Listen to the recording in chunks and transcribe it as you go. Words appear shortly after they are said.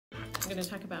going to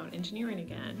talk about engineering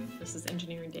again. This is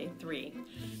engineering day 3.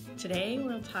 Today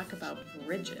we'll talk about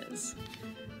bridges.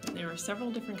 There are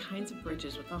several different kinds of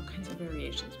bridges with all kinds of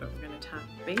variations, but we're going to talk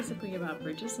basically about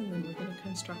bridges, and then we're going to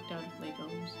construct out of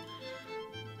Legos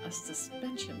a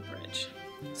suspension bridge.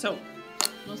 So,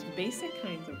 most basic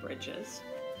kinds of bridges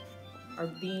are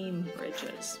beam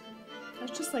bridges.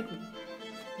 That's just like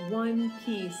one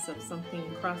piece of something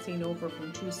crossing over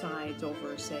from two sides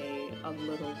over, say, a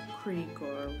little creek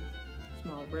or a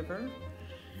small river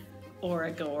or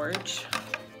a gorge.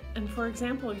 And for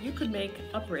example, you could make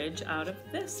a bridge out of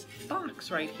this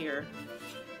box right here.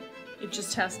 It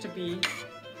just has to be, you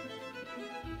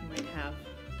might have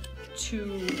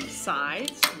two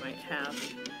sides, you might have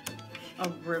a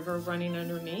river running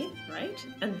underneath, right?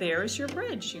 And there's your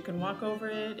bridge. You can walk over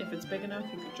it. If it's big enough,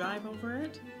 you can drive over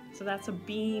it. So that's a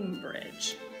beam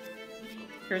bridge.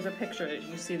 Here's a picture.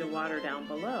 You see the water down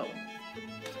below.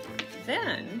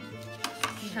 Then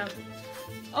you have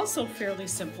also fairly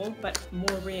simple but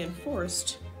more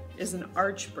reinforced is an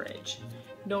arch bridge.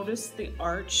 Notice the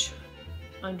arch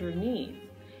underneath,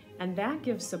 and that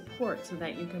gives support so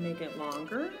that you can make it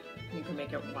longer, you can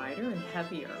make it wider and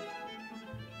heavier.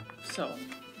 So,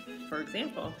 for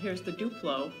example, here's the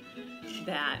Duplo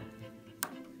that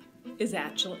is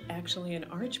actually an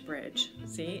arch bridge.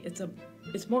 See,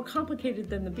 it's more complicated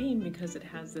than the beam because it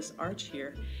has this arch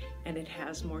here and it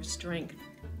has more strength.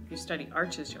 If you study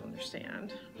arches, you'll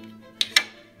understand.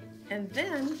 And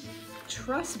then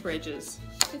truss bridges.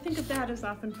 I think of that as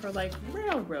often for like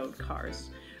railroad cars,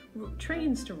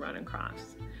 trains to run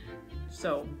across.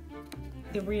 So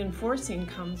the reinforcing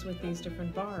comes with these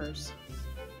different bars.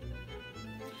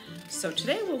 So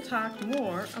today we'll talk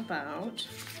more about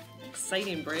an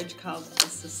exciting bridge called a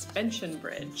suspension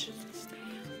bridge.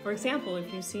 For example,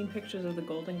 if you've seen pictures of the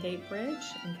Golden Gate Bridge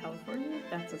in California,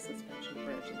 that's a suspension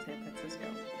bridge in San Francisco.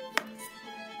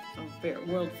 A very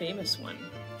world famous one.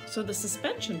 So the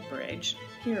suspension bridge,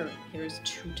 here's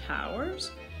two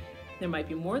towers. There might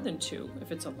be more than two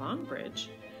if it's a long bridge.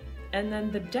 And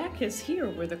then the deck is here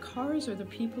where the cars or the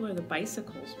people or the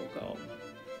bicycles will go.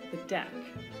 The deck.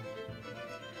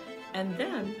 And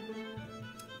then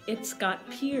it's got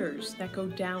piers that go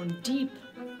down deep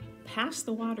past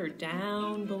the water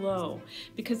down below,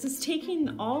 because it's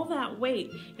taking all that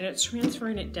weight and it's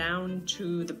transferring it down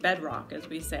to the bedrock, as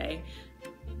we say,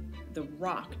 the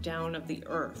rock down of the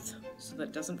earth, so that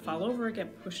it doesn't fall over or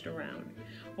get pushed around.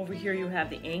 Over here you have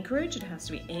the anchorage. It has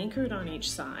to be anchored on each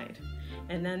side.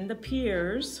 And then the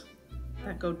piers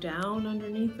that go down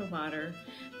underneath the water,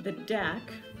 the deck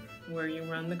where you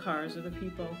run the cars or the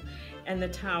people, and the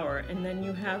tower. And then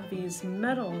you have these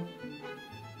metal,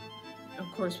 of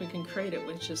course we can create it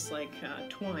with just like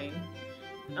twine,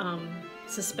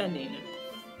 suspending it.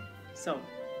 So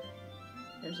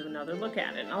there's another look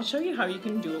at it. And I'll show you how you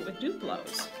can do it with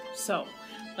Duplos. So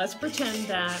let's pretend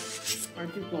that our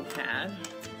Duplo pad,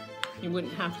 you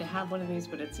wouldn't have to have one of these,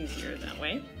 but it's easier that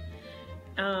way,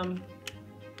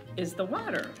 is the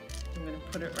water. I'm going to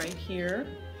put it right here.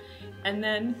 And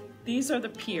then these are the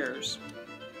piers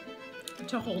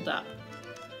to hold up.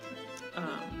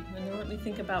 And then let me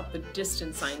think about the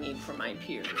distance I need for my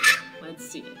piers. Let's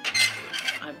see.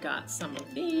 I've got some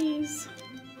of these.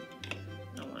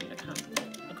 I want to come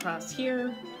across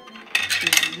here.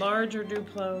 These larger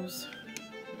Duplos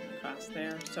across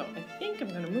there. So I think I'm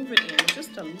going to move it in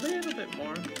just a little bit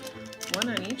more, one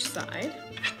on each side,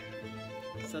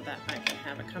 so that I can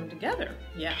have it come together.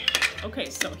 Yeah. Okay,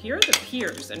 so here are the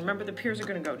piers, and remember the piers are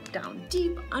going to go down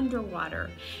deep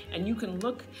underwater, and you can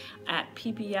look at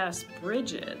PBS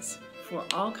bridges for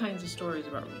all kinds of stories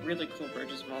about really cool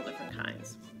bridges of all different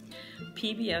kinds.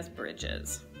 PBS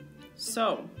bridges.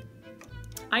 So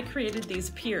I created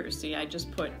these piers. See, I just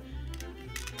did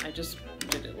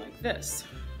it like this.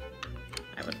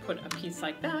 I would put a piece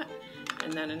like that,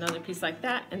 and then another piece like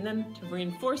that, and then to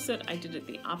reinforce it, I did it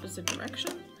the opposite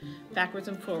direction, backwards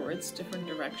and forwards, different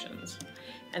directions.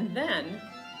 And then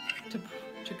to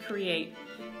create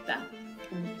that,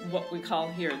 what we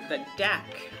call here the deck,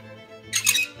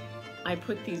 I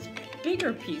put these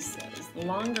bigger pieces,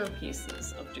 longer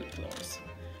pieces of Duplos,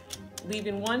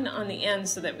 leaving one on the end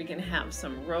so that we can have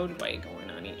some roadway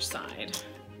going on each side,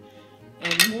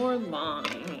 and more long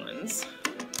ones.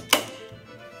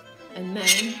 And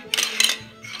then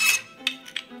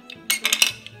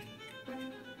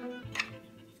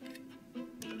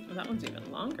oh, that one's even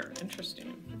longer.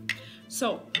 Interesting.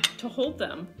 So to hold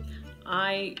them,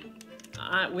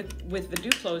 with the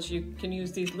Duplos, you can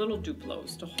use these little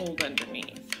Duplos to hold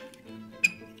underneath.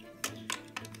 It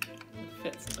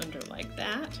fits under like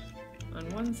that on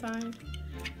one side,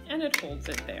 and it holds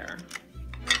it there.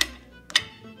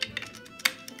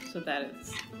 so that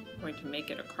it's going to make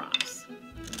it across.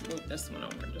 Move this one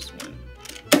over, just one.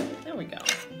 There we go.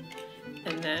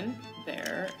 And then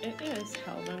there it is,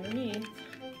 held underneath.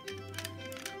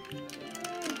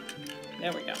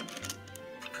 There we go.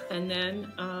 And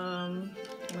then I'm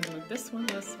going to move this one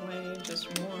this way,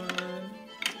 just one.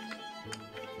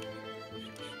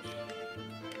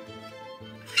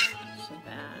 So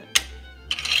that,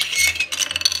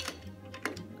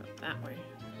 go that way.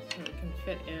 So we can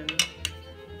fit in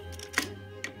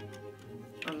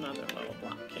another little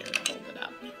block here to hold it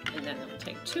up. And then it'll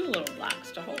take two little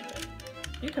blocks to hold it.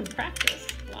 You can practice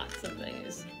lots of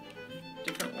these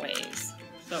different ways.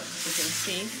 So you can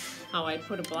see how I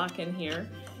put a block in here.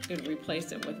 You could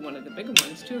replace it with one of the bigger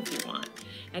ones too if you want.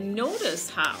 And notice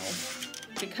how,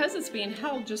 because it's being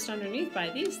held just underneath by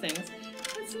these things,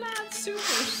 it's not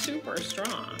super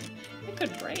strong. It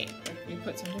could break if you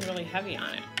put something really heavy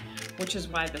on it, which is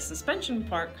why the suspension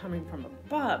part coming from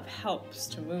above helps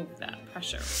to move that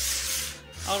pressure.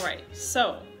 All right,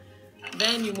 so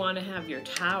then you want to have your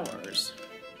towers,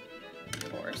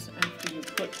 of course, after you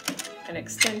put an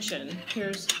extension.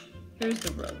 Here's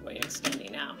the roadway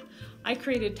extending out. I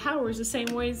created towers the same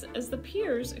ways as the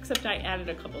piers, except I added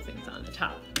a couple things on the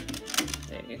top.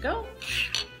 There you go.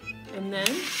 And then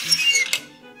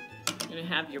you're going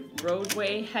to have your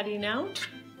roadway heading out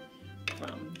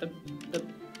from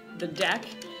the deck.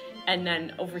 And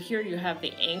then over here you have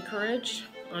the anchorage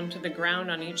onto the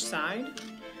ground on each side.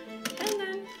 And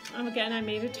then, again, I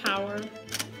made a tower.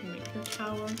 Make your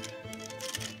tower.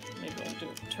 Maybe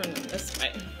we'll turn them this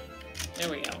way. There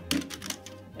we go.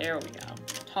 There we go.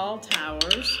 Tall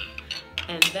towers.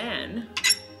 And then,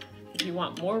 if you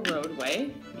want more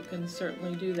roadway, you can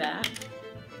certainly do that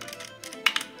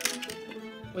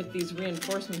with these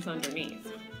reinforcements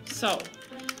underneath. So,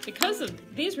 because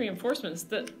of these reinforcements,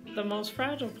 the most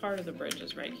fragile part of the bridge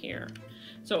is right here.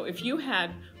 So if you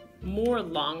had more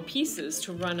long pieces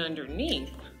to run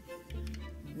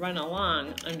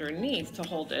along underneath to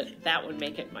hold it, that would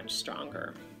make it much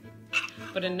stronger.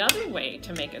 But another way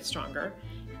to make it stronger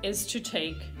is to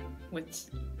take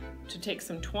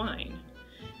some twine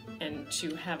and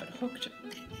to have it hooked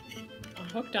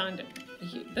onto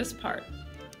this part,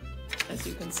 as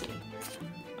you can see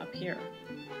up here.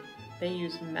 They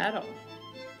use metal,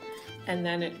 and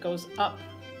then it goes up.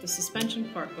 The suspension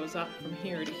part goes up from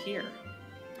here to here,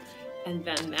 and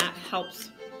then that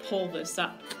helps pull this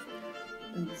up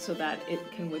so that it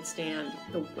can withstand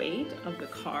the weight of the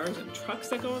cars and trucks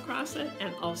that go across it,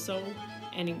 and also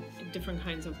any different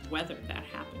kinds of weather that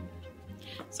happen.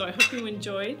 So I hope you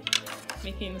enjoyed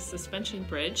making the suspension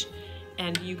bridge,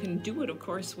 and you can do it, of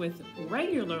course, with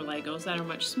regular Legos that are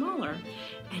much smaller,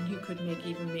 and you could make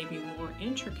even maybe more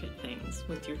intricate things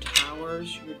with your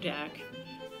towers, your deck,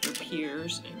 your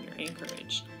piers, and your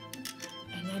anchorage.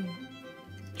 And then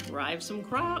drive some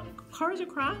cars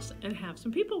across and have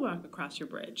some people walk across your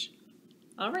bridge.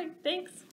 All right, thanks.